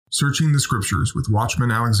Searching the Scriptures with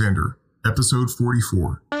Watchman Alexander, Episode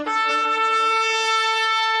 44. Is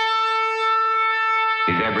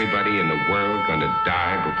everybody in the world going to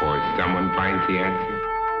die before someone finds the answer?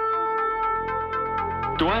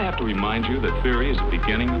 Do I have to remind you that theory is the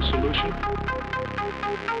beginning of solution?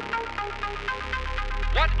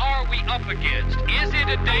 What are we up against? Is it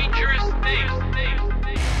a dangerous thing?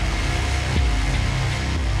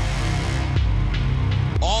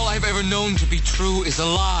 All I've ever known to be true is a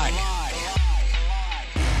lie.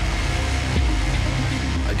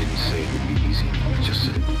 I didn't say it would be easy. I just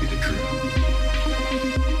said it would be the truth.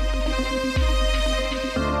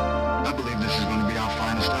 I believe this is going to be our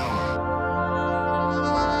finest hour.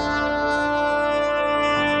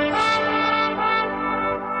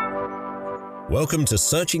 Welcome to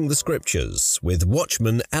Searching the Scriptures with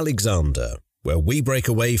Watchman Alexander, where we break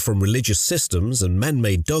away from religious systems and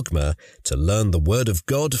man-made dogma to learn the Word of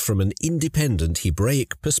God from an independent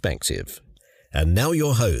Hebraic perspective. And now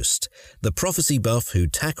your host, the prophecy buff who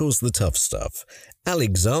tackles the tough stuff,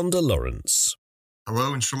 Alexander Lawrence.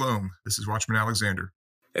 Hello and shalom. This is Watchman Alexander.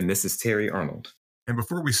 And this is Terry Arnold. And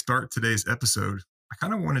before we start today's episode, I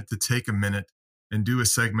kind of wanted to take a minute and do a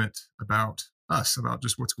segment about us, about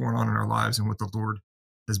just what's going on in our lives and what the Lord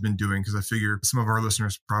has been doing, because I figure some of our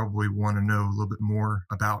listeners probably want to know a little bit more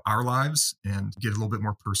about our lives and get a little bit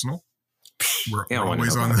more personal. We're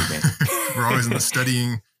always on we're always in the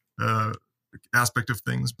studying aspect of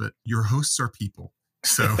things, but your hosts are people,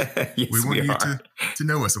 so Yes, we want you to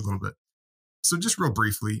know us a little bit. So just real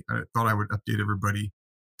briefly, I thought I would update everybody.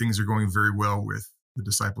 Things are going very well with the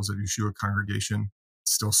Disciples of Yeshua congregation.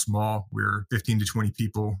 It's still small. We're 15 to 20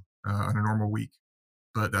 people on a normal week,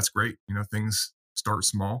 but that's great. You know, things start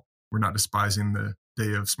small. We're not despising the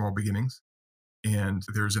day of small beginnings, and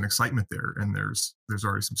there's an excitement there, and there's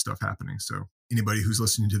already some stuff happening. So anybody who's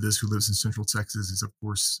listening to this who lives in Central Texas is, of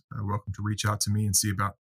course, welcome to reach out to me and see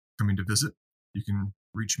about coming to visit. You can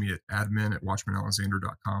reach me at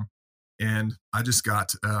admin@watchmanalexander.com. And I just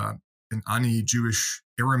got an Ani Jewish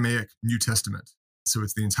Aramaic New Testament. So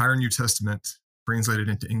it's the entire New Testament translated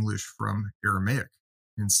into English from Aramaic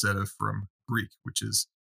instead of from Greek, which is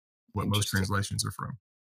what most translations are from.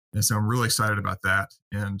 And so I'm really excited about that.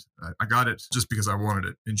 And I got it just because I wanted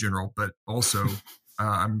it in general, but also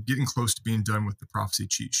I'm getting close to being done with the prophecy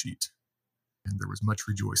cheat sheet. And there was much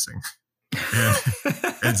rejoicing.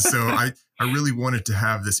 And so I really wanted to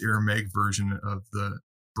have this Aramaic version of the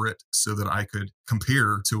Brit so that I could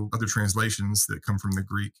compare to other translations that come from the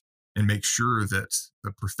Greek and make sure that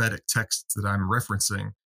the prophetic texts that I'm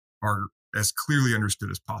referencing are as clearly understood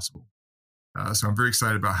as possible. So I'm very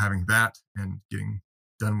excited about having that and getting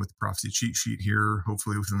done with the prophecy cheat sheet here,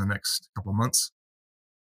 hopefully within the next couple of months.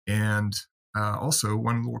 And also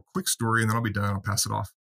one little quick story, and then I'll be done. I'll pass it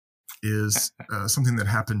off, is something that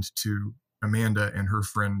happened to Amanda and her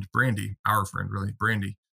friend Brandy, our friend really,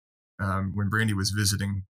 Brandy. When Brandy was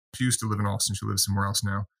visiting, she used to live in Austin. She lives somewhere else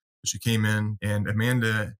now. But she came in, and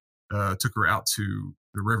Amanda took her out to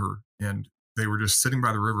the river, and they were just sitting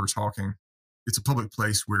by the river talking. It's a public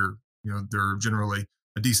place where, you know, there are generally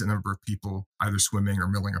a decent number of people either swimming or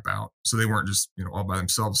milling about. So they weren't just, you know, all by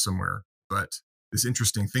themselves somewhere. But this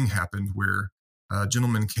interesting thing happened where a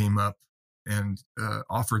gentleman came up and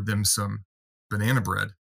offered them some banana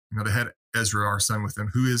bread. You know, they had Ezra, our son, with them,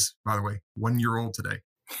 who is, by the way, 1 year old today.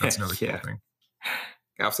 That's another cool thing.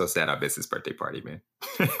 I'm so sad I missed his birthday party, man.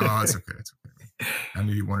 Oh, it's okay. It's okay, man. I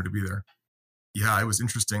knew you wanted to be there. Yeah, it was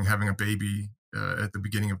interesting having a baby at the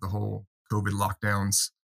beginning of the whole COVID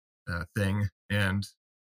lockdowns thing. And,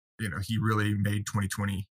 you know, he really made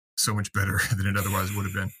 2020 so much better than it otherwise would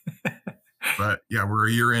have been. But yeah, we're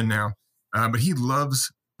a year in now. But he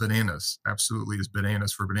loves bananas, absolutely is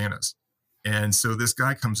bananas for bananas. And so this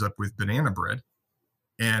guy comes up with banana bread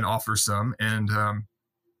and offers some. And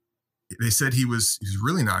they said he was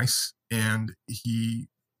really nice. And he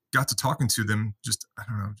got to talking to them just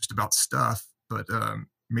about stuff, but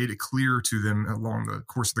made it clear to them along the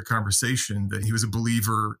course of the conversation that he was a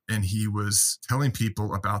believer, and he was telling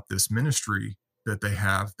people about this ministry that they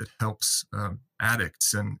have that helps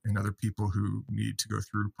addicts and other people who need to go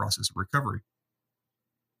through a process of recovery.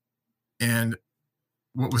 And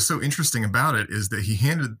what was so interesting about it is that he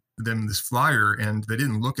handed them this flyer, and they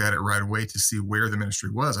didn't look at it right away to see where the ministry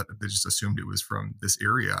was. They just assumed it was from this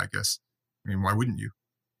area, I guess. I mean, why wouldn't you?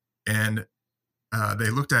 And they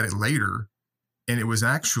looked at it later, and it was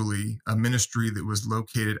actually a ministry that was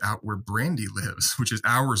located out where Brandy lives, which is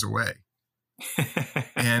hours away.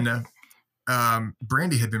 And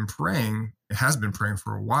Brandy has been praying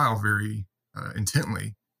for a while very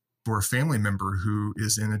intently for a family member who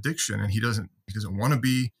is in addiction, and he He doesn't want to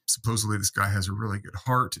be. Supposedly this guy has a really good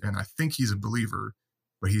heart, and I think he's a believer,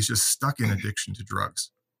 but he's just stuck in addiction to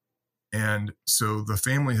drugs. And so the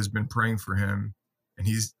family has been praying for him, and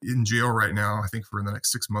he's in jail right now, I think for the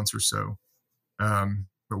next 6 months or so.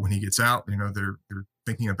 But when he gets out, they're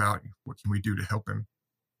thinking about what can we do to help him.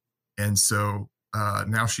 And so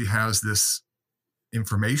now she has this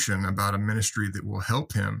information about a ministry that will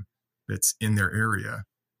help him that's in their area.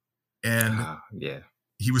 And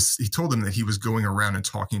he told them that he was going around and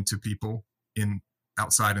talking to people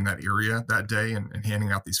outside in that area that day and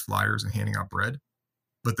handing out these flyers and handing out bread.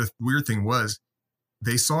 But the weird thing was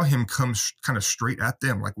they saw him come kind of straight at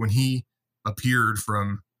them. Like when he appeared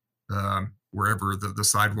from wherever, the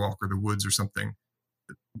sidewalk or the woods or something,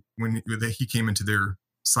 when he came into their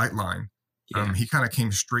sight line, he kind of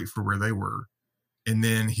came straight for where they were. And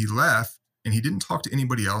then he left and he didn't talk to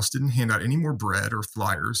anybody else, didn't hand out any more bread or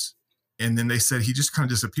flyers. And then they said he just kind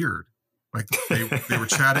of disappeared. Like they were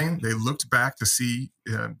chatting. They looked back to see,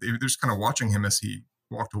 they're just kind of watching him as he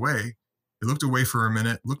walked away. They looked away for a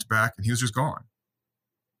minute, looked back, and he was just gone.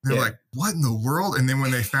 They're like, what in the world? And then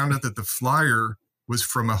when they found out that the flyer was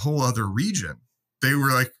from a whole other region, they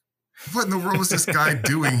were like, what in the world was this guy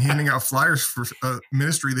doing handing out flyers for a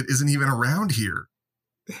ministry that isn't even around here?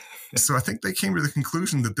 So I think they came to the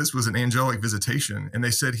conclusion that this was an angelic visitation. And they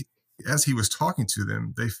said, as he was talking to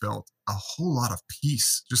them, they felt a whole lot of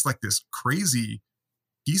peace, just like this crazy,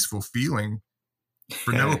 peaceful feeling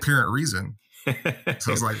for no apparent reason. So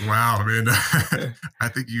I was like, wow, man, I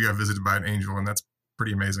think you got visited by an angel, and that's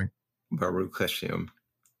pretty amazing. Baruch Hashem,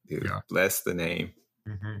 dude. Yeah. Bless the name.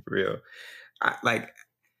 For real.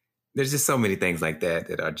 There's just so many things like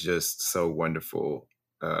that are just so wonderful.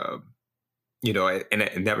 And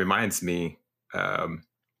that reminds me,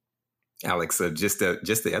 Alex, of just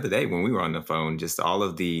the other day when we were on the phone, just all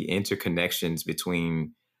of the interconnections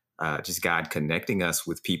between just God connecting us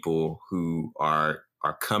with people who are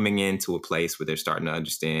coming into a place where they're starting to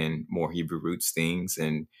understand more Hebrew roots things,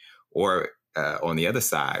 or on the other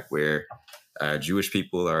side where Jewish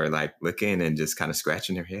people are like looking and just kind of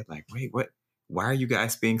scratching their head like, wait, what? Why are you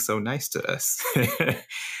guys being so nice to us?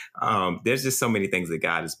 There's just so many things that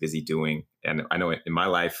God is busy doing. And I know in my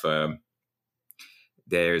life,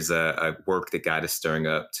 there's a work that God is stirring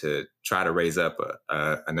up to try to raise up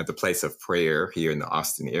another place of prayer here in the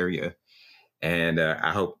Austin area. And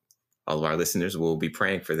I hope all of our listeners will be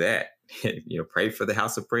praying for that. Pray for the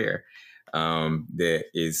house of prayer that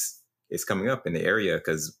is coming up in the area,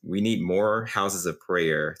 because we need more houses of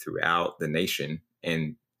prayer throughout the nation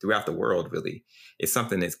and throughout the world, really. It's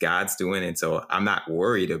something that God's doing. And so I'm not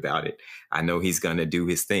worried about it. I know he's going to do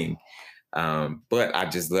his thing. But I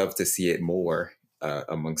just love to see it more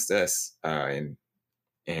amongst us and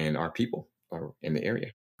our people in the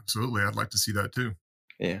area. Absolutely. I'd like to see that too.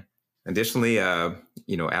 Yeah. Additionally,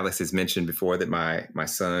 Alex has mentioned before that my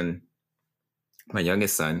son, my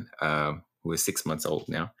youngest son, who is 6 months old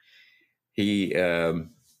now, he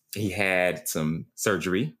had some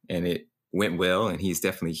surgery and it went well, and he's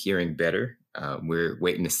definitely hearing better. We're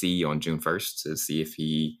waiting to see on June 1st to see if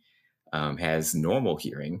he has normal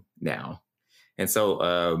hearing now. And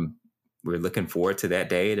so we're looking forward to that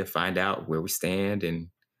day to find out where we stand and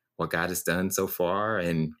what God has done so far,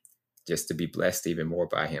 and just to be blessed even more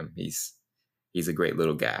by him. He's a great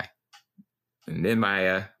little guy. And then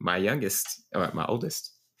my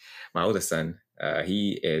oldest son,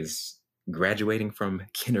 he is graduating from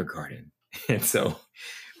kindergarten. And so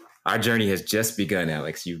our journey has just begun,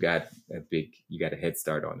 Alex. You got a head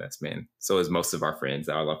start on us, man. So is most of our friends.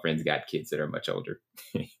 All our friends got kids that are much older.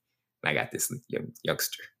 I got this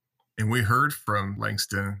youngster. And we heard from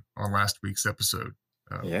Langston on last week's episode.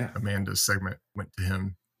 Amanda's segment went to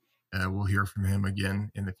him. We'll hear from him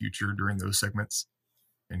again in the future during those segments.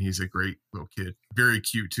 And he's a great little kid. Very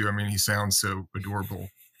cute, too. I mean, he sounds so adorable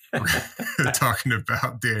talking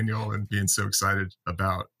about Daniel and being so excited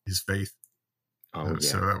about his faith.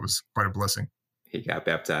 So that was quite a blessing. He got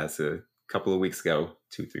baptized a couple of weeks ago,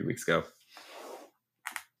 2-3 weeks ago.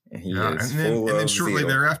 And and then shortly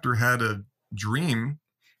thereafter had a dream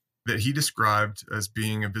that he described as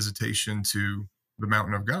being a visitation to the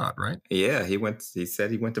mountain of God, right? Yeah, he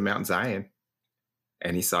said he went to Mount Zion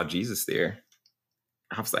and he saw Jesus there.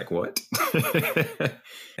 I was like, what?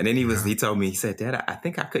 And then he told me, he said, Dad, I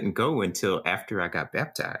think I couldn't go until after I got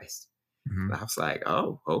baptized. Mm-hmm. I was like,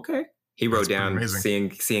 oh, okay. He wrote down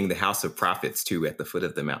seeing the House of Prophets too at the foot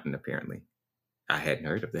of the mountain, apparently. I hadn't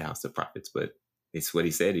heard of the House of Prophets, but it's what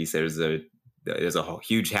he said. He said there's a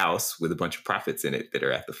huge house with a bunch of prophets in it that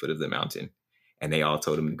are at the foot of the mountain. And they all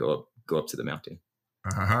told him to go up to the mountain.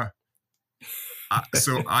 Uh-huh.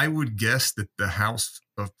 So I would guess that the house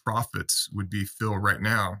of prophets would be filled right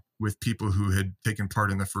now with people who had taken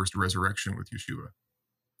part in the first resurrection with Yeshua.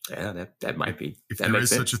 Yeah, that might be. If that there is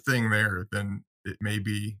sense. such a thing there, then it may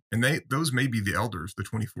be, and those may be the elders, the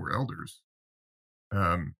 24 elders,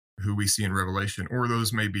 who we see in Revelation, or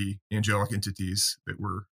those may be angelic entities that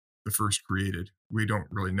were the first created. We don't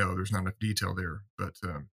really know. There's not enough detail there, but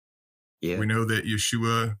we know that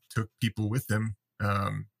Yeshua took people with him,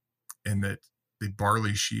 and that the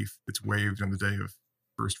barley sheaf that's waved on the day of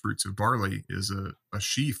first fruits of barley is a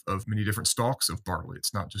sheaf of many different stalks of barley.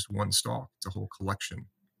 It's not just one stalk; it's a whole collection.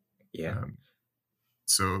 Yeah.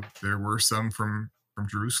 So there were some from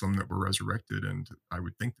Jerusalem that were resurrected, and I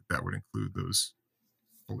would think that would include those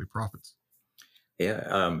holy prophets.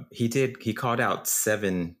 Yeah. He called out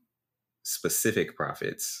 7 specific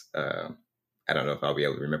prophets. I don't know if I'll be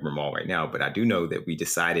able to remember them all right now, but I do know that we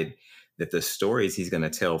decided that the stories he's going to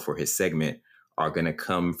tell for his segment are going to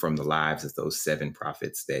come from the lives of those 7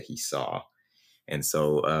 prophets that he saw. And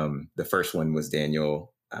so the first one was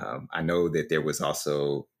Daniel. I know that there was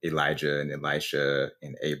also Elijah and Elisha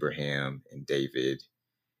and Abraham and David,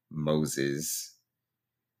 Moses.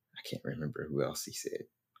 I can't remember who else he said,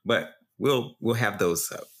 but we'll have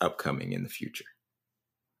those upcoming in the future.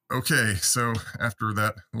 Okay, so after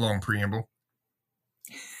that long preamble,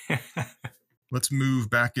 let's move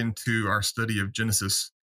back into our study of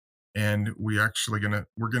Genesis. And we're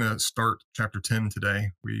gonna start chapter 10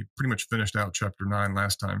 today. We pretty much finished out chapter 9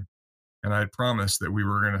 last time, and I had promised that we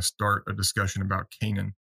were going to start a discussion about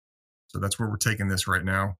Canaan. So that's where we're taking this right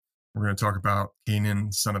now. We're going to talk about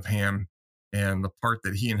Canaan, son of Ham, and the part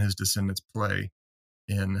that he and his descendants play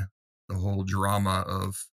in the whole drama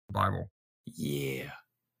of the Bible. Yeah,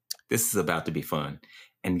 this is about to be fun.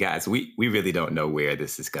 And guys, we really don't know where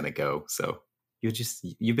this is going to go. So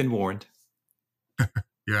you've been warned.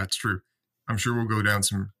 Yeah, it's true. I'm sure we'll go down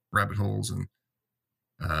some rabbit holes, and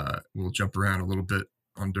we'll jump around a little bit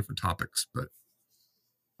on different topics, but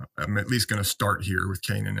I'm at least going to start here with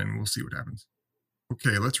Canaan, and we'll see what happens.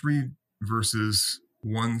 Okay, let's read verses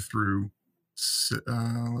 1 through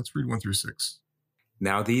 6.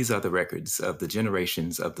 Now these are the records of the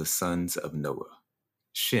generations of the sons of Noah: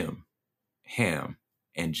 Shem, Ham,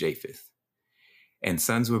 and Japheth. And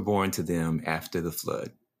sons were born to them after the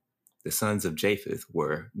flood. The sons of Japheth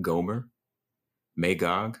were Gomer,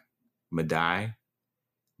 Magog, Madai,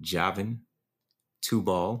 Javan,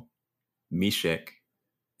 Tubal, Meshech,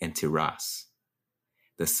 and Tiras.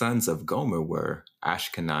 The sons of Gomer were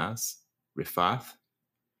Ashkenaz, Riphath,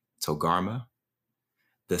 Togarmah.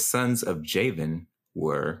 The sons of Javan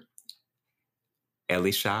were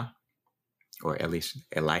Elisha,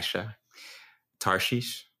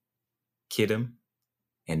 Tarshish, Kittim,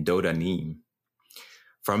 and Dodanim.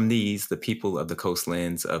 From these, the people of the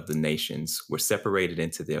coastlands of the nations were separated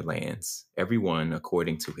into their lands, every one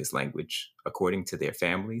according to his language, according to their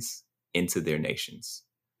families, into their nations.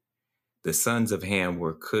 The sons of Ham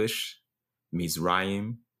were Cush,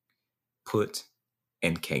 Mizraim, Put,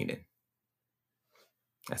 and Canaan.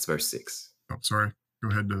 That's verse 6. Oh, sorry.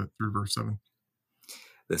 Go ahead through verse 7.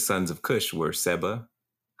 The sons of Cush were Seba,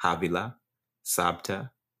 Havilah,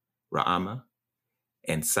 Sabta, Raamah,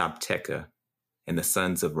 and Sabteka. And the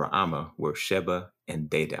sons of Raamah were Sheba and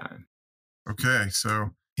Dedan. Okay,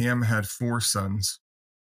 so Ham had 4 sons.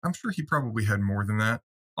 I'm sure he probably had more than that.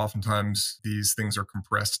 Oftentimes, these things are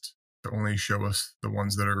compressed to only show us the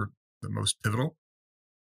ones that are the most pivotal.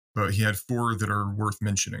 But he had 4 that are worth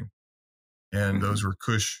mentioning. And those were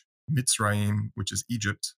Cush, Mitzrayim, which is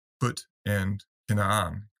Egypt, Put, and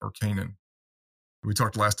Canaan, or Canaan. We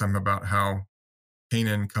talked last time about how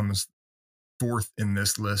Canaan comes 4th in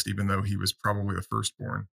this list, even though he was probably the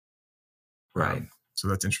firstborn. Right. So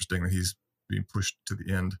that's interesting that he's being pushed to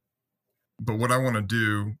the end. But what I want to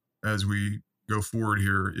do as we go forward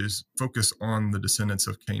here is focus on the descendants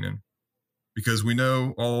of Canaan, because we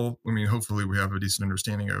know hopefully we have a decent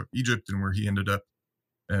understanding of Egypt and where he ended up,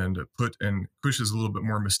 and Put and Cush is a little bit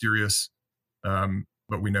more mysterious.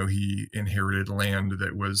 But we know he inherited land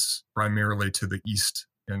that was primarily to the east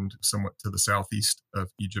and somewhat to the southeast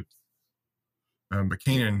of Egypt. But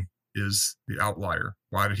Canaan is the outlier.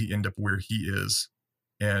 Why did he end up where he is?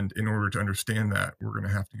 And in order to understand that, we're going to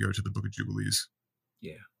have to go to the Book of Jubilees.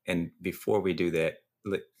 Yeah. And before we do that,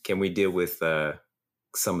 can we deal with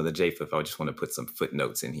some of the Japheth? I just want to put some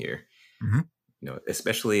footnotes in here. Mm-hmm.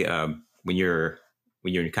 Especially when you're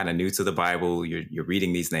kind of new to the Bible, you're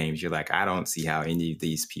reading these names, you're like, I don't see how any of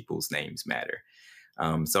these people's names matter.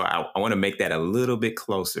 So I want to make that a little bit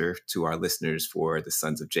closer to our listeners for the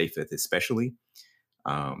sons of Japheth, especially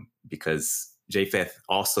because Japheth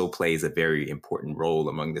also plays a very important role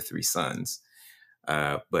among the 3 sons.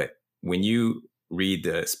 But when you read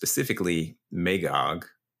specifically Magog,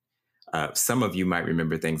 some of you might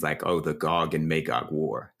remember things like, oh, the Gog and Magog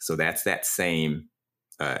War. So that's that same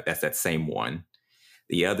one.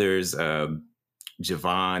 The others,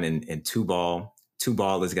 Javan and Tubal.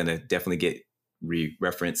 Tubal is going to definitely get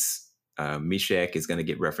reference. Meshach is going to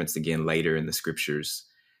get referenced again later in the scriptures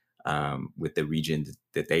with the region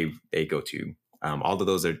that they go to. All of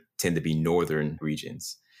those tend to be northern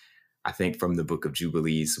regions. I think from the Book of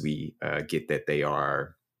Jubilees, we get that they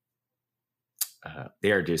are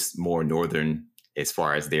just more northern as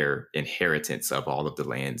far as their inheritance of all of the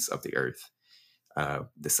lands of the earth,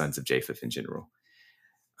 the sons of Japheth in general.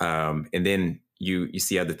 And then you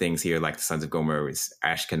see other things here, like the sons of Gomer is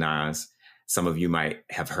Ashkenaz. Some of you might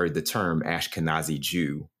have heard the term Ashkenazi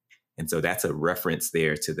Jew. And so that's a reference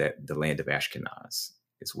there to the land of Ashkenaz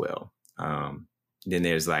as well. Then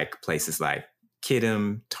there's like places like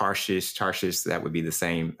Kittim, Tarshish, that would be the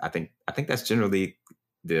same. I think that's generally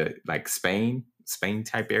the like Spain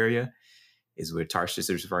type area is where Tarshish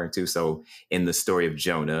is referring to. So in the story of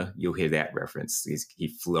Jonah, you'll hear that reference.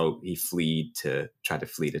 He tried to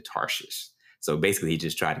flee to Tarshish. So basically he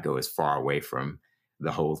just tried to go as far away from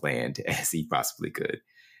the whole land as he possibly could.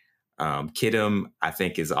 Kittim, I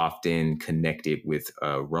think, is often connected with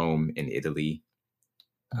Rome and Italy.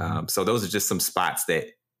 So those are just some spots that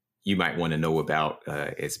you might want to know about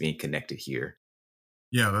as being connected here.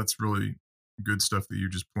 Yeah, that's really good stuff that you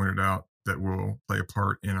just pointed out that will play a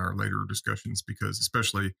part in our later discussions, because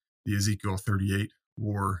especially the Ezekiel 38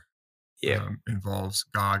 war involves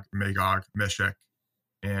Gog, Magog, Meshach,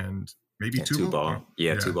 and maybe Tubal.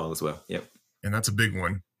 Yeah, Tubal as well. Yep. And that's a big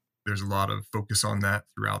one. There's a lot of focus on that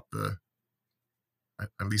throughout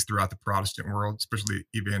at least throughout the Protestant world, especially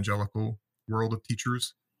evangelical world of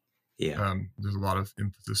teachers. Yeah. There's a lot of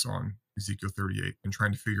emphasis on Ezekiel 38 and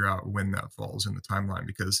trying to figure out when that falls in the timeline,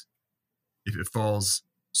 because if it falls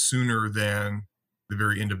sooner than the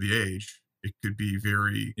very end of the age, it could be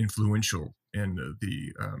very influential in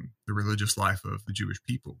the religious life of the Jewish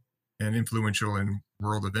people and influential in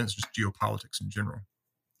world events, just geopolitics in general.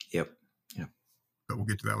 Yep. But we'll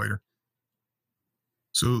get to that later.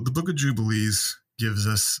 So the Book of Jubilees gives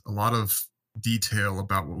us a lot of detail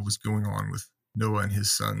about what was going on with Noah and his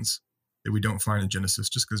sons that we don't find in Genesis,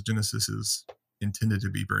 just because Genesis is intended to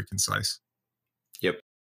be very concise. Yep.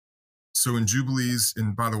 So in Jubilees,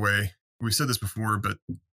 and by the way, we said this before, but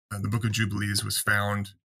the Book of Jubilees was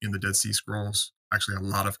found in the Dead Sea Scrolls. Actually, a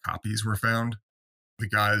lot of copies were found. The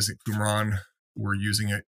guys at Qumran were using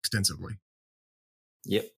it extensively.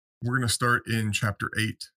 Yep. We're going to start in chapter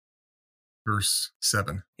 8, verse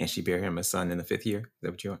 7. And she bare him a son in the 5th year. Is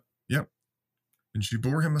that what you want? Yep. And she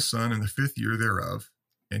bore him a son in the 5th year thereof,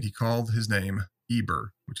 and he called his name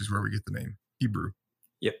Eber, which is where we get the name Hebrew.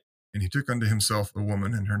 Yep. And he took unto himself a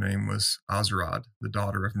woman, and her name was Azarad, the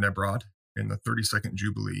daughter of Nebrod, in the 32nd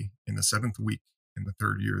Jubilee, in the 7th week, in the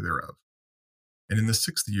 3rd year thereof. And in the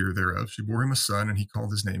 6th year thereof, she bore him a son, and he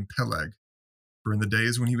called his name Peleg. For in the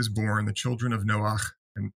days when he was born, the children of Noach,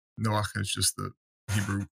 and Noach is just the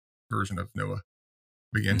Hebrew version of Noah,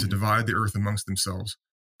 began to divide the earth amongst themselves.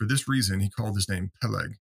 For this reason, he called his name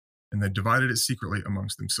Peleg, and they divided it secretly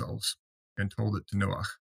amongst themselves and told it to Noach.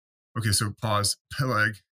 Okay, so pause.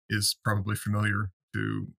 Peleg is probably familiar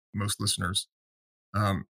to most listeners.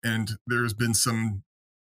 And there's been some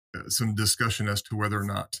discussion as to whether or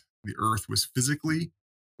not the earth was physically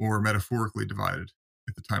or metaphorically divided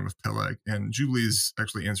at the time of Peleg. And Jubilees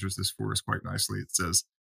actually answers this for us quite nicely. It says,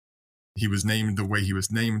 he was named the way he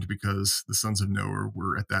was named because the sons of Noah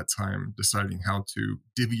were at that time deciding how to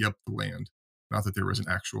divvy up the land. Not that there was an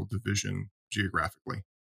actual division geographically,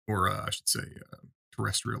 or I should say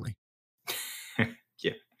terrestrially.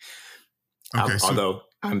 Yeah. Okay, although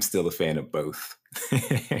I'm still a fan of both.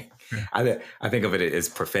 I think of it as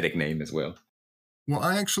prophetic name as well. Well,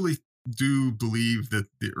 I actually do believe that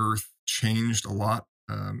the earth changed a lot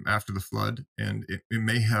after the flood, and it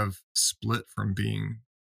may have split from being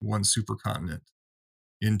one supercontinent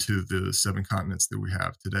into the 7 continents that we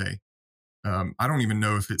have today. I don't even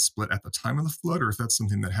know if it split at the time of the flood or if that's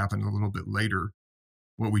something that happened a little bit later.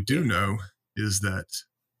 What we do know is that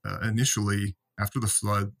initially, after the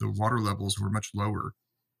flood, the water levels were much lower.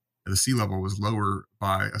 The sea level was lower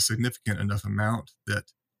by a significant enough amount that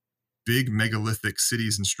big megalithic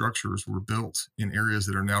cities and structures were built in areas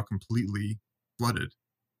that are now completely flooded.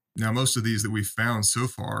 Now, most of these that we've found so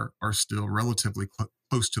far are still relatively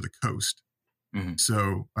close to the coast. Mm-hmm.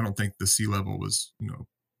 So I don't think the sea level was,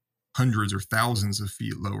 hundreds or thousands of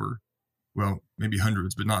feet lower. Well, maybe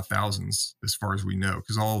hundreds, but not thousands as far as we know,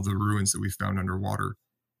 because all of the ruins that we found underwater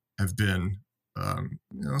have been,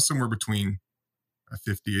 somewhere between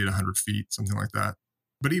 58, 100 feet, something like that.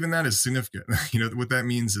 But even that is significant. What that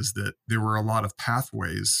means is that there were a lot of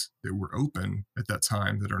pathways that were open at that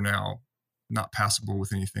time that are now not passable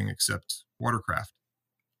with anything except watercraft.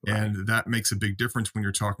 Right. And that makes a big difference when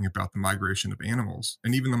you're talking about the migration of animals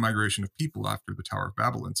and even the migration of people after the Tower of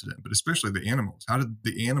Babel incident, but especially the animals. How did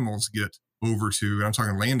the animals get over to, and I'm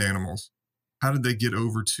talking land animals, how did they get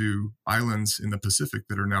over to islands in the Pacific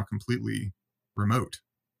that are now completely remote?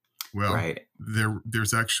 Well, right.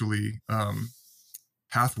 There's actually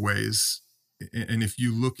pathways. And if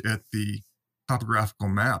you look at the topographical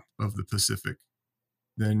map of the Pacific,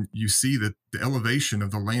 then you see that the elevation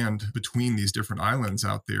of the land between these different islands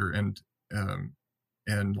out there and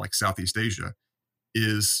like Southeast Asia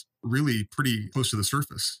is really pretty close to the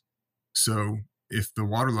surface. So if the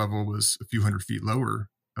water level was a few hundred feet lower,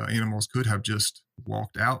 animals could have just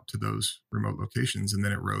walked out to those remote locations, and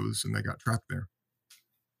then it rose and they got trapped there.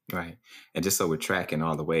 Right. And just so we're tracking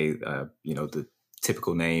all the way, the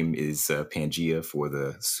typical name is Pangea for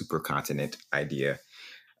the supercontinent idea,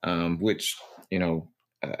 which,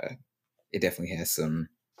 it definitely has some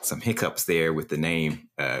hiccups there with the name,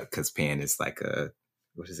 because Pan is like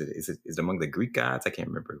what is it? Is it among the Greek gods? I can't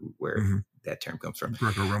remember where that term comes from.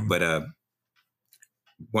 But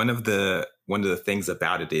one of the things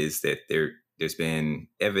about it is that there's been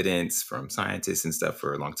evidence from scientists and stuff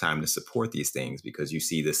for a long time to support these things, because you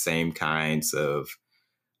see the same kinds of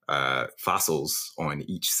fossils on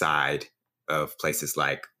each side of places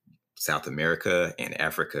like South America and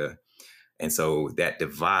Africa. And so that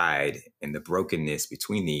divide and the brokenness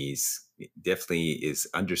between these definitely is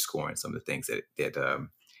underscoring some of the things that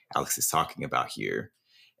Alex is talking about here.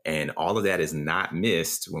 And all of that is not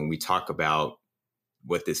missed when we talk about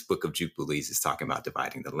what this book of Jubilees is talking about,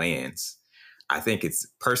 dividing the lands. I think it's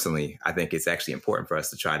actually important for us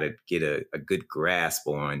to try to get a good grasp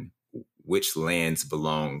on which lands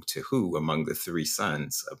belong to who among the three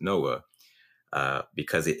sons of Noah,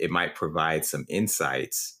 because it might provide some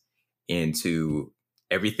insights into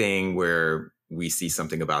everything where we see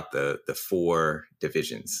something about the four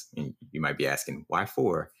divisions. And you might be asking, why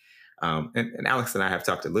four? And Alex and I have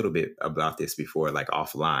talked a little bit about this before, like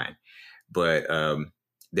offline, but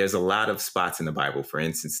there's a lot of spots in the Bible, for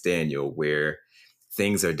instance, Daniel, where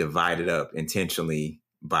things are divided up intentionally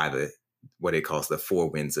by what it calls the four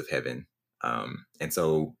winds of heaven. And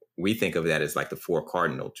so we think of that as like the four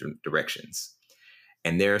cardinal directions.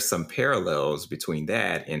 And there are some parallels between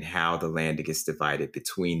that and how the land gets divided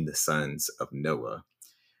between the sons of Noah,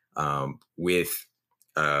 with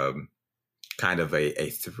kind of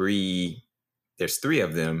there's three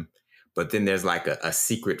of them, but then there's like a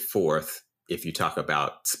secret fourth if you talk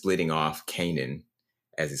about splitting off Canaan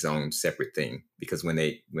as its own separate thing. Because when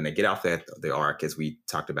they get off the ark, as we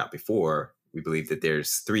talked about before, we believe that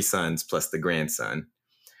there's three sons plus the grandson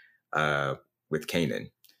with Canaan.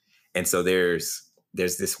 And so there's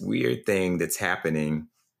this weird thing that's happening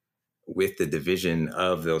with the division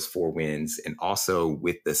of those four winds and also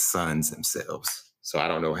with the sons themselves. So I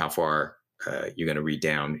don't know how far you're going to read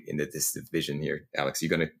down into this division here, Alex. You're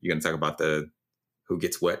going to talk about who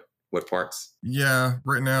gets what parts? Yeah,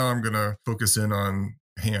 right now I'm going to focus in on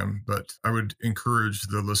Ham, but I would encourage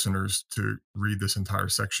the listeners to read this entire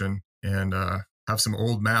section and have some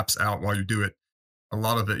old maps out while you do it. A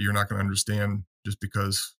lot of it you're not going to understand just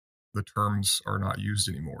because the terms are not used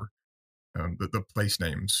anymore. The place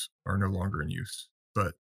names are no longer in use,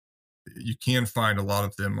 but you can find a lot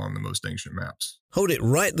of them on the most ancient maps. Hold it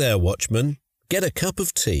right there, Watchman. Get a cup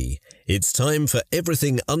of tea. It's time for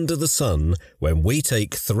Everything Under the Sun, when we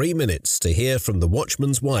take 3 minutes to hear from the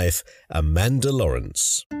Watchman's wife, Amanda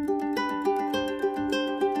Lawrence.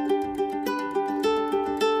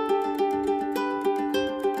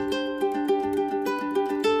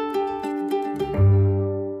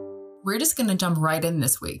 We're just going to jump right in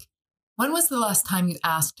this week. When was the last time you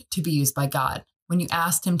asked to be used by God? When you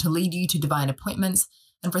asked him to lead you to divine appointments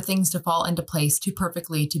and for things to fall into place too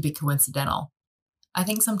perfectly to be coincidental? I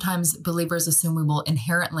think sometimes believers assume we will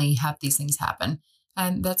inherently have these things happen,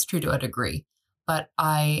 and that's true to a degree. But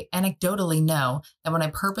I anecdotally know that when I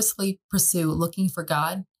purposely pursue looking for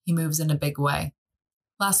God, he moves in a big way.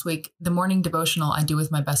 Last week, the morning devotional I do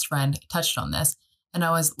with my best friend touched on this, and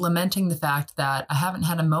I was lamenting the fact that I haven't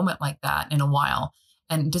had a moment like that in a while,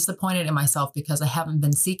 and disappointed in myself because I haven't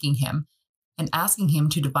been seeking him and asking him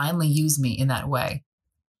to divinely use me in that way.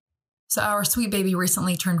 So our sweet baby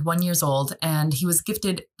recently turned 1 year old, and he was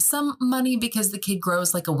gifted some money because the kid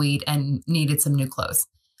grows like a weed and needed some new clothes.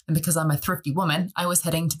 And because I'm a thrifty woman, I was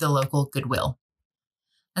heading to the local Goodwill.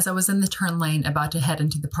 As I was in the turn lane about to head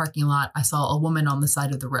into the parking lot, I saw a woman on the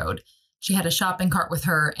side of the road. She had a shopping cart with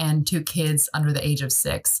her and 2 kids under the age of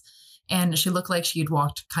 6. And she looked like she had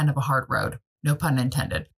walked kind of a hard road, no pun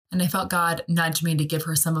intended. And I felt God nudge me to give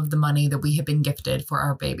her some of the money that we had been gifted for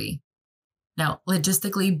our baby. Now,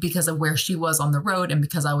 logistically, because of where she was on the road and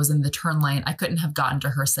because I was in the turn lane, I couldn't have gotten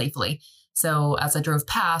to her safely. So as I drove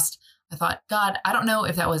past, I thought, God, I don't know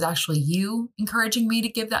if that was actually you encouraging me to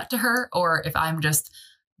give that to her, or if I'm just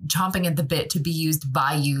chomping at the bit to be used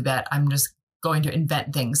by you, that I'm just going to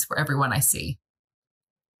invent things for everyone I see.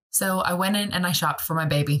 So I went in and I shopped for my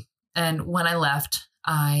baby. And when I left,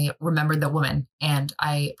 I remembered the woman and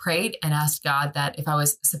I prayed and asked God that if I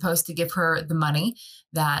was supposed to give her the money,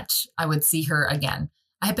 that I would see her again.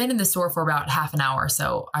 I had been in the store for about half an hour,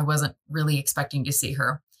 so I wasn't really expecting to see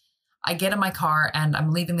her. I get in my car and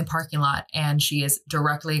I'm leaving the parking lot and she is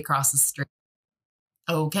directly across the street.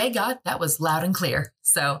 Okay, God, that was loud and clear.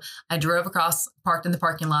 So I drove across, parked in the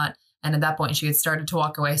parking lot. And at that point she had started to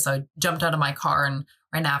walk away. So I jumped out of my car and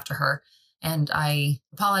ran after her. And I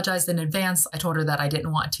apologized in advance. I told her that I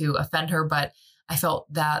didn't want to offend her, but I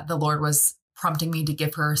felt that the Lord was prompting me to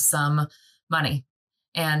give her some money.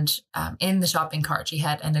 And in the shopping cart, she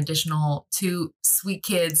had an additional 2 sweet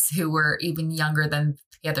kids who were even younger than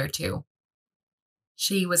the other 2.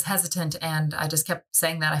 She was hesitant, and I just kept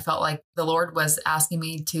saying that I felt like the Lord was asking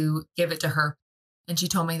me to give it to her. And she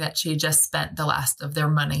told me that she had just spent the last of their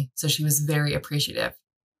money, so she was very appreciative.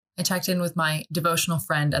 I checked in with my devotional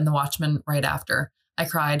friend and the watchman right after. I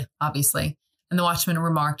cried, obviously, and the watchman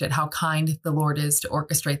remarked at how kind the Lord is to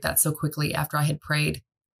orchestrate that so quickly after I had prayed.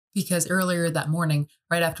 Because earlier that morning,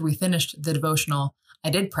 right after we finished the devotional, I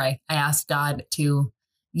did pray. I asked God to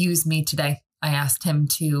use me today. I asked him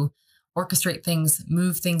to orchestrate things,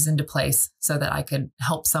 move things into place so that I could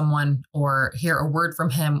help someone or hear a word from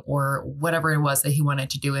him or whatever it was that he wanted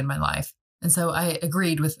to do in my life. And so I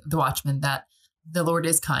agreed with the watchman that the Lord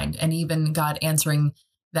is kind, and even God answering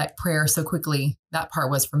that prayer so quickly, that part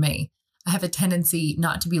was for me. I have a tendency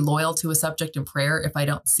not to be loyal to a subject in prayer if I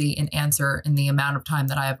don't see an answer in the amount of time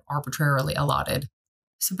that I have arbitrarily allotted.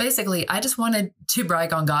 So basically, I just wanted to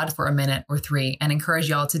brag on God for a minute or 3 and encourage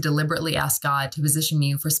y'all to deliberately ask God to position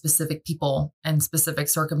you for specific people and specific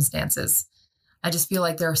circumstances. I just feel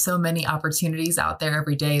like there are so many opportunities out there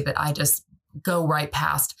every day that I just go right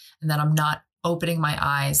past, and that I'm not opening my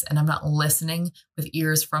eyes and I'm not listening with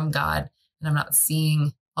ears from God, and I'm not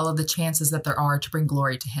seeing all of the chances that there are to bring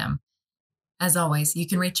glory to him. As always, you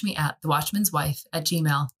can reach me at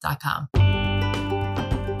thewatchmanswife@gmail.com.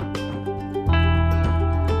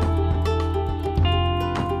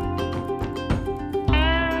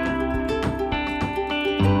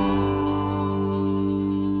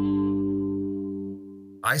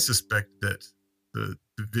 I suspect that the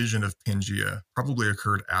division of Pangaea probably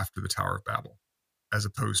occurred after the Tower of Babel, as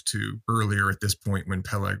opposed to earlier at this point when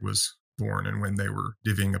Peleg was born and when they were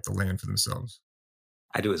divvying up the land for themselves.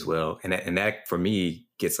 I do as well. And that for me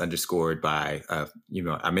gets underscored by,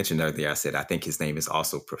 I mentioned earlier, I said, I think his name is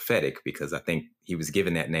also prophetic, because I think he was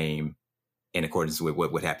given that name in accordance with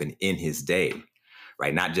what would happen in his day,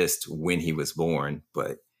 right? Not just when he was born,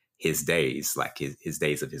 but his days, like his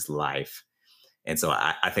days of his life. And so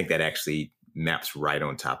I think that actually maps right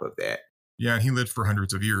on top of that. Yeah, and he lived for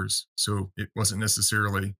hundreds of years. So it wasn't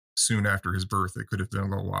necessarily soon after his birth. It could have been a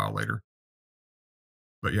little while later.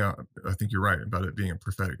 But yeah, I think you're right about it being a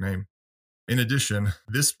prophetic name. In addition,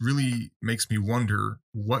 this really makes me wonder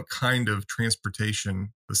what kind of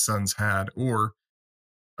transportation the sons had, or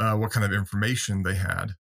what kind of information they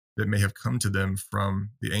had that may have come to them from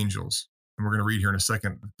the angels. And we're going to read here in a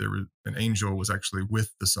second that an angel was actually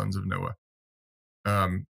with the sons of Noah.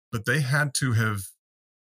 But they had to have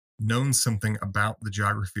known something about the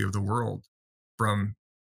geography of the world from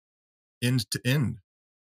end to end,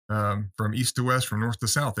 from east to west, from north to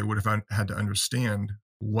south. They would have had to understand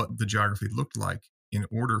what the geography looked like in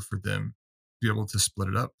order for them to be able to split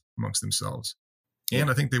it up amongst themselves.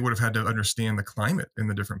 And I think they would have had to understand the climate in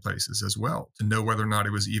the different places as well, to know whether or not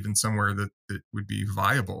it was even somewhere that would be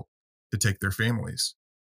viable to take their families.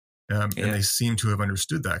 And they seem to have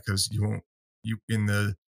understood that, because you in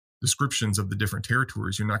the descriptions of the different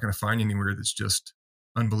territories, you're not going to find anywhere that's just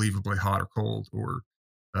unbelievably hot or cold or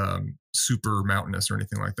super mountainous or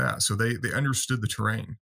anything like that. So they understood the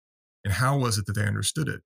terrain. And how was it that they understood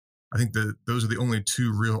it? I think that those are the only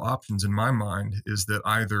 2 real options in my mind, is that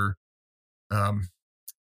either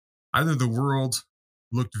the world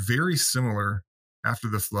looked very similar after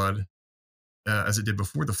the flood as it did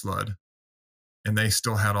before the flood, and they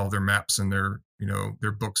still had all their maps and their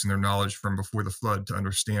books and their knowledge from before the flood to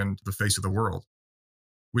understand the face of the world,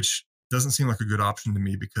 which doesn't seem like a good option to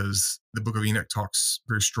me, because the book of Enoch talks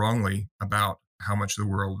very strongly about how much the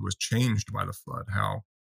world was changed by the flood, how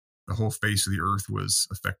the whole face of the earth was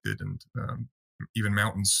affected, and even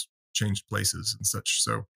mountains changed places and such.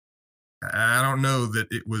 So I don't know that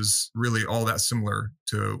it was really all that similar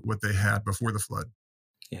to what they had before the flood.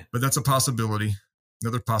 Yeah. But that's a possibility.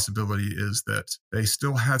 Another possibility is that they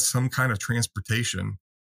still had some kind of transportation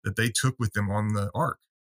that they took with them on the ark.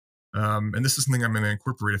 And this is something I'm going to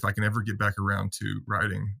incorporate if I can ever get back around to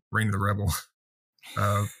writing Reign of the Rebel.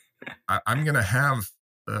 I'm going to have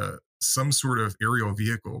some sort of aerial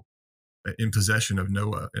vehicle in possession of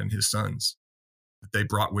Noah and his sons that they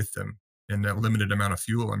brought with them, and a limited amount of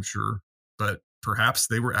fuel, I'm sure. But perhaps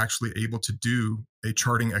they were actually able to do a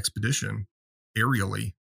charting expedition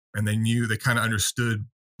aerially, and they kind of understood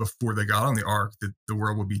before they got on the ark that the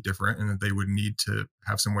world would be different and that they would need to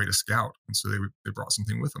have some way to scout. And so they brought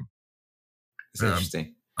something with them. It's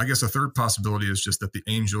interesting. I guess a third possibility is just that the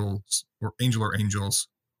angels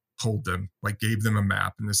told them, like gave them a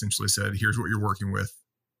map and essentially said, here's what you're working with,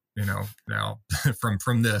 now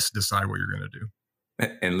from this, decide what you're going to do.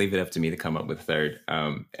 And leave it up to me to come up with a third.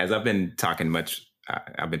 As I've been talking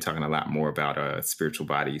I've been talking a lot more about spiritual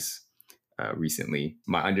bodies recently.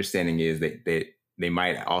 My understanding is that they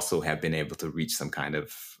might also have been able to reach some kind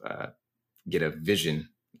of, get a vision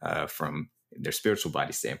from their spiritual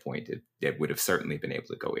body standpoint that would have certainly been able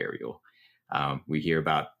to go aerial. We hear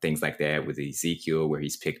about things like that with Ezekiel, where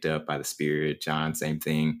he's picked up by the Spirit. John, same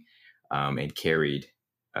thing, and carried.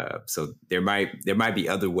 So there might be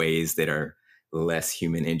other ways that are less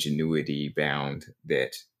human ingenuity bound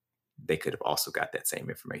that they could have also got that same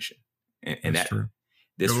information. And that's true.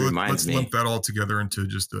 This reminds me. Let's lump that all together into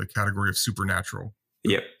just a category of supernatural.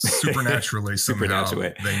 Yep. Supernaturally, somehow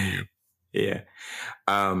they knew. Yeah.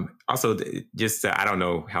 Also, just I don't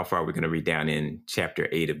know how far we're going to read down in chapter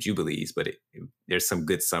 8 of Jubilees, but there's some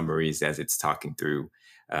good summaries as it's talking through.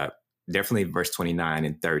 Definitely verse 29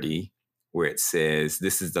 and 30, where it says,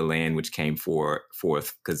 this is the land which came forth,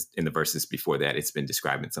 because in the verses before that, it's been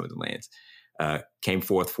describing some of the lands, came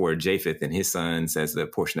forth for Japheth and his sons as the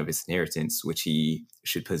portion of his inheritance, which he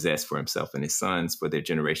should possess for himself and his sons for their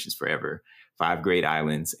generations forever. 5 great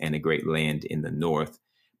islands and a great land in the north,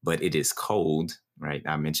 but it is cold, right?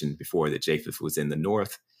 I mentioned before that Japheth was in the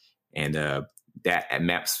north, and that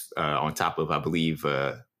maps on top of, I believe,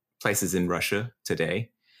 places in Russia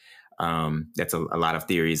today. That's a lot of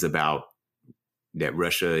theories about that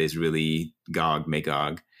Russia is really Gog,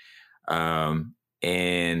 Magog.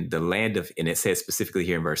 And the land of, and it says specifically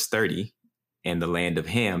here in verse 30, and the land of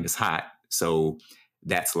Ham is hot. So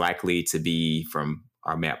that's likely to be, from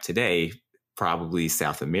our map today, probably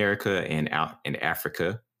South America and out in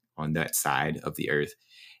Africa on that side of the earth.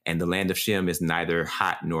 And the land of Shem is neither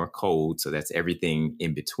hot nor cold. So that's everything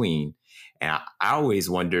in between. And I always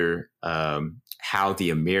wonder how the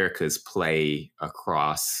Americas play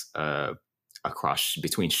across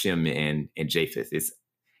between Shem and Japheth.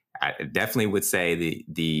 I definitely would say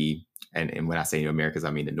and when I say Americas,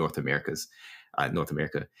 I mean the North Americas, North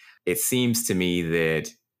America. It seems to me that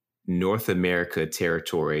North America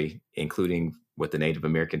territory, including what the Native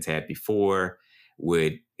Americans had before,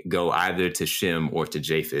 would go either to Shem or to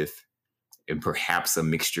Japheth, and perhaps a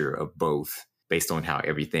mixture of both based on how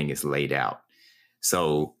everything is laid out.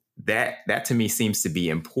 So that to me seems to be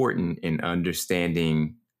important in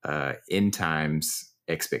understanding end times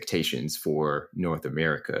expectations for North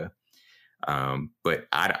America. But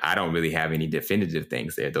I don't really have any definitive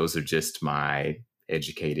things there. Those are just my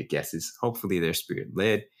educated guesses. Hopefully they're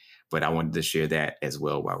spirit-led, but I wanted to share that as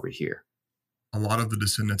well while we're here. A lot of the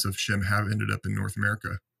descendants of Shem have ended up in North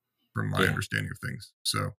America, from my understanding of things.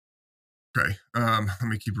 So, okay, let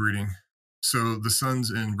me keep reading. So the sons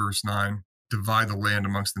in verse 9 divide the land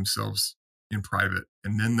amongst themselves in private,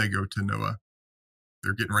 and then they go to Noah.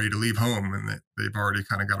 They're getting ready to leave home, and they've already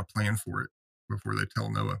kind of got a plan for it before they tell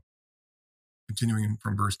Noah. Continuing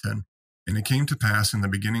from verse 10. And it came to pass in the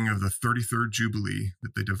beginning of the 33rd Jubilee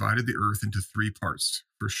that they divided the earth into 3 parts,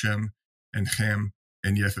 for Shem and Ham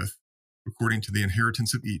and Japheth, according to the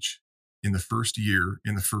inheritance of each, in the first year,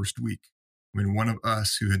 in the first week, when one of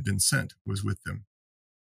us who had been sent was with them.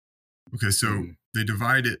 Okay, so they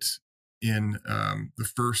divide it in the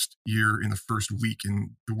first year, in the first week.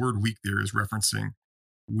 And the word week there is referencing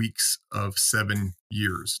weeks of 7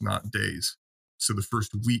 years, not days. So the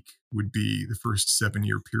first week would be the first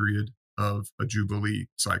 7-year period of a Jubilee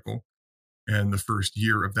cycle. And the first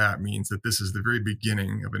year of that means that this is the very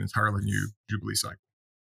beginning of an entirely new Jubilee cycle.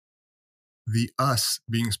 The us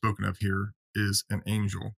being spoken of here is an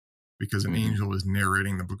angel, because an angel is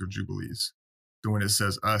narrating the book of Jubilees. So when it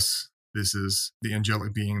says us, this is the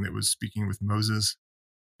angelic being that was speaking with Moses.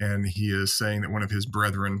 And he is saying that one of his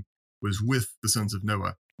brethren was with the sons of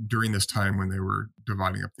Noah during this time when they were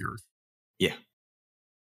dividing up the earth. Yeah.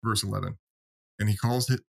 Verse 11. And he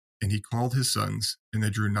called his sons, and they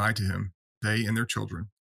drew nigh to him, they and their children.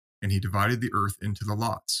 And he divided the earth into the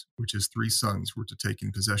lots, which his 3 sons were to take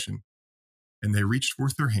in possession. And they reached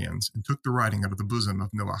forth their hands, and took the writing out of the bosom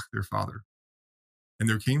of Noach their father. And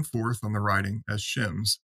there came forth on the writing as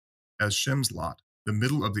Shem's lot, the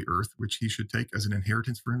middle of the earth, which he should take as an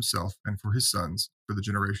inheritance for himself and for his sons for the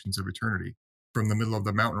generations of eternity, from the middle of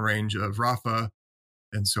the mountain range of Rapha,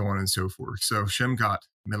 and so on and so forth. So Shem got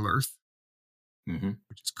Middle Earth,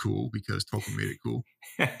 which is cool because Tolkien made it cool.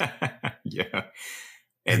 Yeah.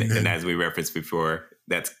 And as we referenced before,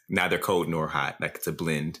 that's neither cold nor hot. Like it's a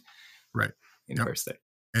blend. Right. In the first thing.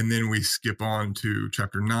 And then we skip on to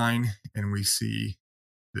chapter 9, and we see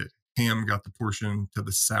that Ham got the portion to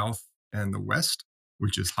the south and the west,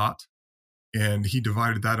 which is hot. And he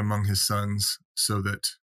divided that among his sons so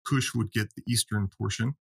that Cush would get the eastern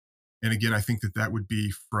portion. And again, I think that would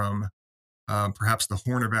be from perhaps the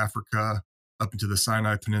Horn of Africa up into the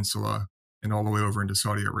Sinai Peninsula and all the way over into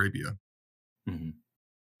Saudi Arabia. Mm-hmm.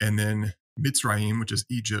 And then Mitzrayim, which is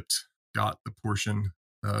Egypt, got the portion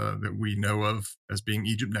that we know of as being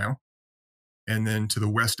Egypt now. And then to the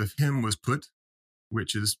west of him was Put,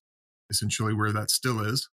 which is essentially where that still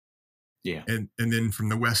is. Yeah. And then from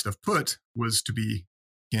the west of Put was to be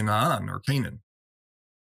Canaan or Canaan.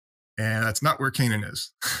 And that's not where Canaan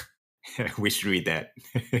is. We should read that.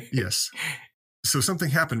 Yes. So something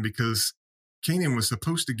happened because Canaan was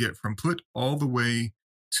supposed to get from Put all the way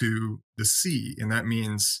to the sea, and that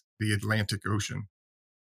means the Atlantic Ocean.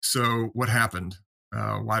 So what happened?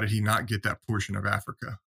 Why did he not get that portion of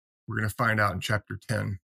Africa? We're going to find out in chapter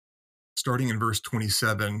 10, starting in verse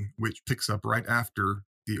 27, which picks up right after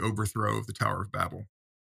the overthrow of the Tower of Babel.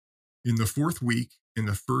 In the 4th week, in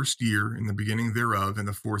the 1st year, in the beginning thereof, in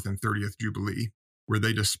the 4th and 30th Jubilee, were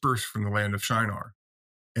they dispersed from the land of Shinar.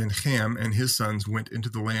 And Ham and his sons went into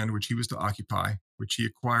the land which he was to occupy, which he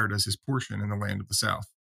acquired as his portion in the land of the south.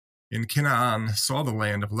 And Canaan saw the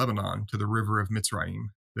land of Lebanon to the river of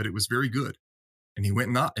Mitzrayim, that it was very good. And he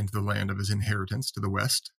went not into the land of his inheritance to the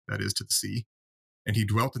west, that is, to the sea. And he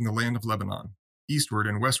dwelt in the land of Lebanon, eastward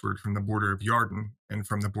and westward from the border of Yarden and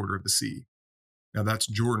from the border of the sea. Now that's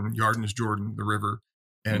Jordan. Yarden is Jordan, the river.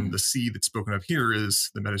 And the sea that's spoken of here is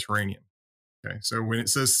the Mediterranean. Okay, so when it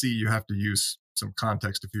says sea, you have to use some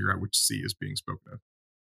context to figure out which sea is being spoken of.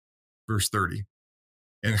 Verse 30.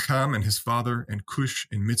 And Ham and his father and Cush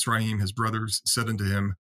and Mitzrayim his brothers said unto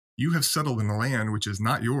him, You have settled in a land which is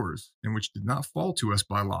not yours, and which did not fall to us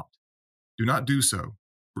by lot. Do not do so,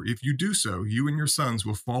 for if you do so, you and your sons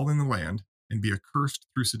will fall in the land and be accursed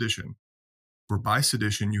through sedition. For by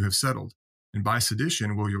sedition you have settled, and by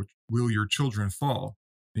sedition will your children fall,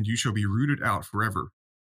 and you shall be rooted out forever.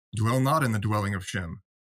 Dwell not in the dwelling of Shem,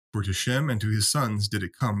 for to Shem and to his sons did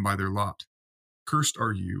it come by their lot. Cursed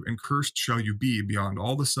are you, and cursed shall you be beyond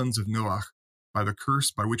all the sons of Noach, by the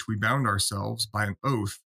curse by which we bound ourselves by an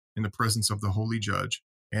oath in the presence of the holy judge,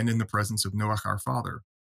 and in the presence of Noach our father.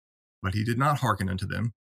 But he did not hearken unto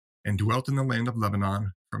them, and dwelt in the land of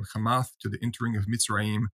Lebanon, from Hamath to the entering of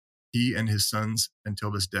Mitzrayim, he and his sons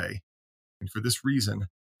until this day. And for this reason,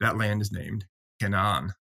 that land is named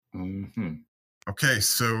Canaan. Mm-hmm. Okay,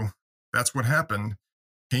 so that's what happened.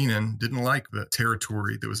 Canaan didn't like the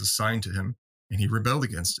territory that was assigned to him, and he rebelled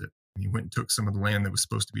against it. And he went and took some of the land that was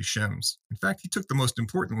supposed to be Shem's. In fact, he took the most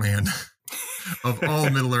important land of all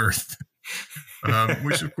Middle Earth,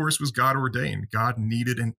 which of course was God ordained. God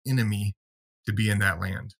needed an enemy to be in that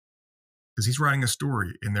land because he's writing a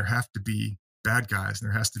story, and there have to be bad guys, and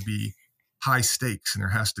there has to be high stakes, and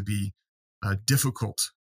there has to be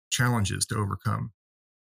difficult challenges to overcome.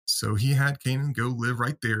 So he had Canaan go live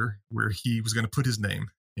right there where he was going to put his name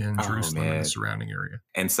in Jerusalem and the surrounding area.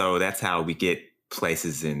 And so that's how we get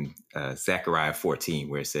places in Zechariah 14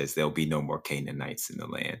 where it says there'll be no more Canaanites in the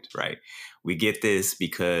land, right? We get this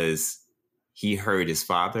because he heard his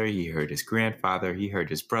father, he heard his grandfather, he heard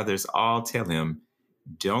his brothers all tell him,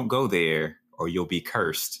 don't go there or you'll be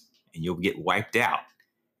cursed and you'll get wiped out.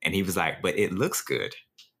 And he was like, but it looks good.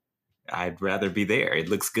 I'd rather be there. It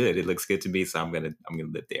looks good. It looks good to me. So I'm going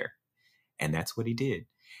to live there. And that's what he did.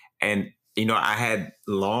 And, you know, I had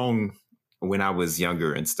long, when I was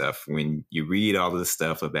younger and stuff, when you read all of the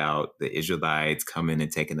stuff about the Israelites coming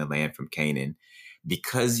and taking the land from Canaan,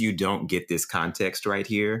 because you don't get this context right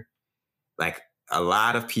here, like a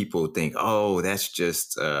lot of people think, oh, that's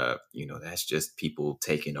just, that's just people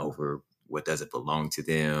taking over what doesn't belong to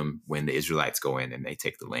them when the Israelites go in and they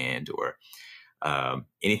take the land, or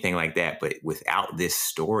anything like that. But without this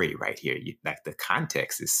story right here, like the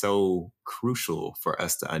context is so crucial for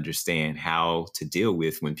us to understand how to deal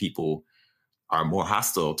with when people are more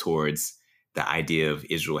hostile towards the idea of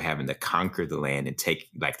Israel having to conquer the land and take,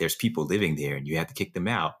 like, there's people living there and you have to kick them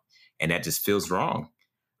out. And that just feels wrong.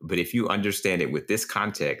 But if you understand it with this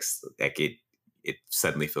context, like it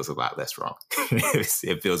suddenly feels a lot less wrong.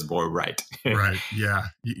 It feels more right. Right. Yeah.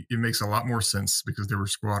 It makes a lot more sense because there were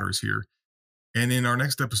squatters here. And in our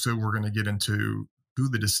next episode, we're going to get into who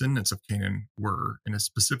the descendants of Canaan were, and it's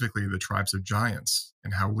specifically the tribes of giants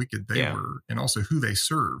and how wicked they were, and also who they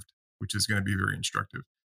served, which is going to be very instructive.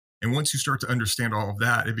 And once you start to understand all of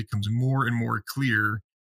that, it becomes more and more clear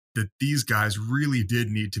that these guys really did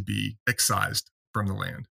need to be excised from the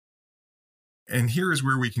land. And here is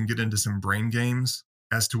where we can get into some brain games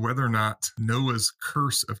as to whether or not Noah's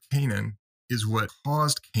curse of Canaan is what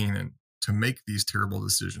caused Canaan to make these terrible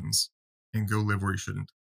decisions and go live where he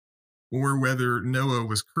shouldn't. Or whether Noah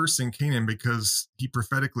was cursing Canaan because he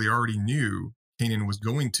prophetically already knew Canaan was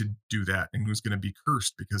going to do that and was going to be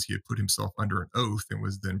cursed because he had put himself under an oath and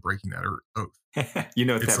was then breaking that oath. You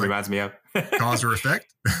know what that reminds me of? Cause or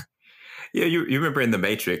effect? Yeah, you remember in The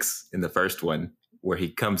Matrix, in the first one, where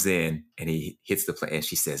he comes in and he hits the plant and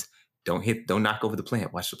she says, don't knock over the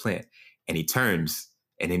plant, watch the plant. And he turns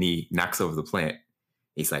and then he knocks over the plant.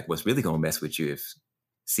 He's like, what's really going to mess with you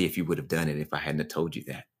see if you would have done it if I hadn't have told you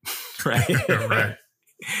that. Right? Right.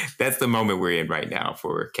 That's the moment we're in right now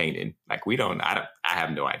for Canaan. Like I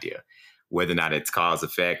have no idea whether or not it's cause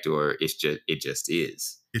effect or it just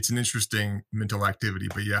is. It's an interesting mental activity,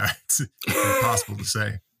 but yeah, it's impossible to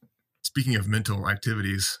say. Speaking of mental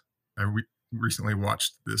activities, I recently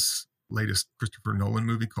watched this latest Christopher Nolan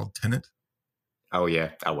movie called Tenet. Oh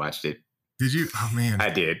yeah, I watched it. Did you? Oh man, I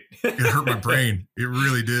did. It hurt my brain. It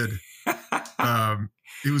really did.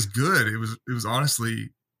 It was good. It was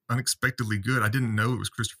honestly unexpectedly good. I didn't know it was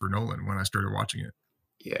Christopher Nolan when I started watching it.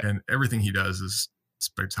 Yeah. And everything he does is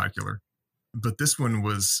spectacular. But this one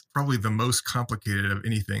was probably the most complicated of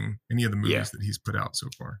any of the movies that he's put out so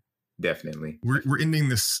far. Definitely. We're ending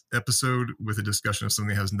this episode with a discussion of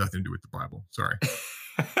something that has nothing to do with the Bible. Sorry.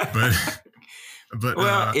 But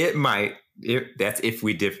well, it might. That's if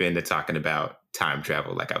we dip into talking about time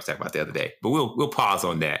travel, like I was talking about the other day. But we'll pause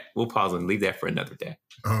on that. We'll pause and leave that for another day.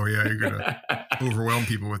 Oh yeah, you're gonna overwhelm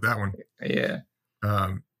people with that one. Yeah.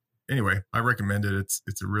 Anyway, I recommend it.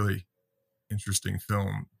 It's a really interesting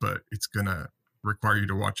film, but it's gonna require you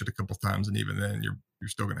to watch it a couple times, and even then, you're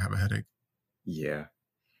still gonna have a headache. Yeah.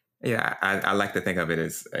 Yeah, I like to think of it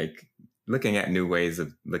as like looking at new ways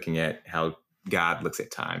of looking at how God looks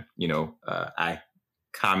at time. I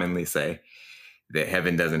commonly say that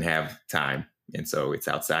heaven doesn't have time, and so it's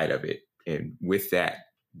outside of it. And with that,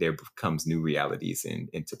 there comes new realities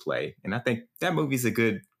into play. And I think that movie's a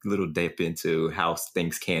good little dip into how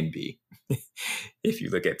things can be if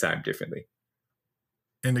you look at time differently.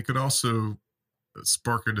 And it could also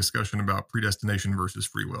spark a discussion about predestination versus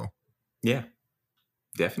free will. Yeah.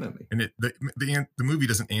 Definitely. And the movie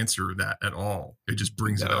doesn't answer that at all. It just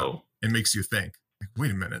brings it up and makes you think, like,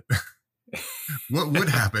 wait a minute, what would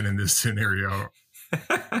happen in this scenario?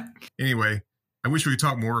 Anyway, I wish we could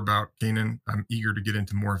talk more about Canaan. I'm eager to get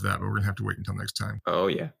into more of that, but we're going to have to wait until next time. Oh,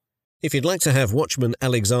 yeah. If you'd like to have Watchman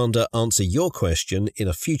Alexander answer your question in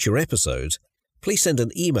a future episode, please send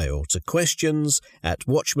an email to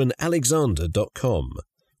questions@watchmanalexander.com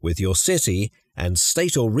with your city and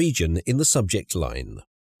state or region in the subject line.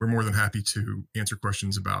 We're more than happy to answer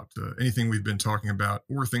questions about anything we've been talking about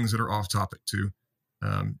or things that are off topic too.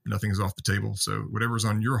 Nothing is off the table. So whatever's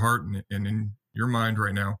on your heart and in your mind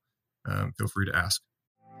right now, feel free to ask.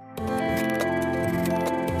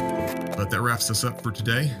 But that wraps us up for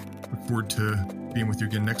today. Look forward to being with you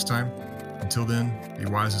again next time. Until then, be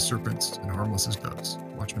wise as serpents and harmless as doves.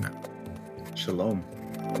 Watchman out. Shalom.